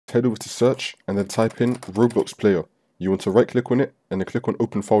head over to search and then type in Roblox player. You want to right click on it and then click on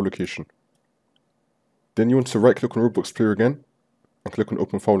open file location. Then you want to right click on Roblox player again and click on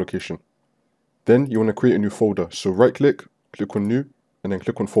open file location. Then you want to create a new folder. So right click on new and then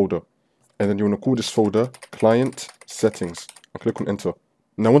click on folder. And then you want to call this folder Client Settings and click on enter.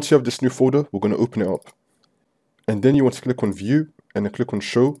 Now once you have this new folder, we're going to open it up. And then you want to click on view and then click on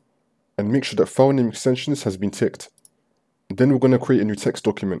show and make sure that file name extensions has been ticked. Then we're going to create a new text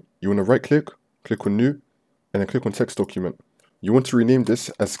document. You want to right click on new and then click on text document. You want to rename this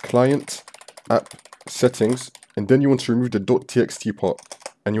as ClientAppSettings and then you want to remove the .txt part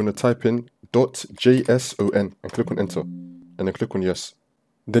and you want to type in .json and click on enter and then click on yes.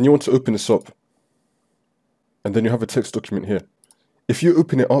 Then you want to open this up and then you have a text document here. If you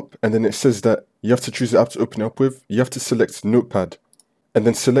open it up and then it says that you have to choose the app to open it up with, you have to select Notepad and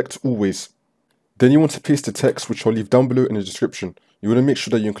then select Always. Then you want to paste the text, which I'll leave down below in the description. You want to make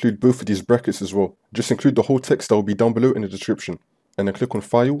sure that you include both of these brackets as well. Just include the whole text that will be down below in the description. And then click on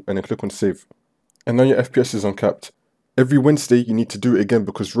File and then click on Save. And now your FPS is uncapped. Every Wednesday you need to do it again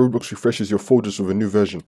because Roblox refreshes your folders with a new version.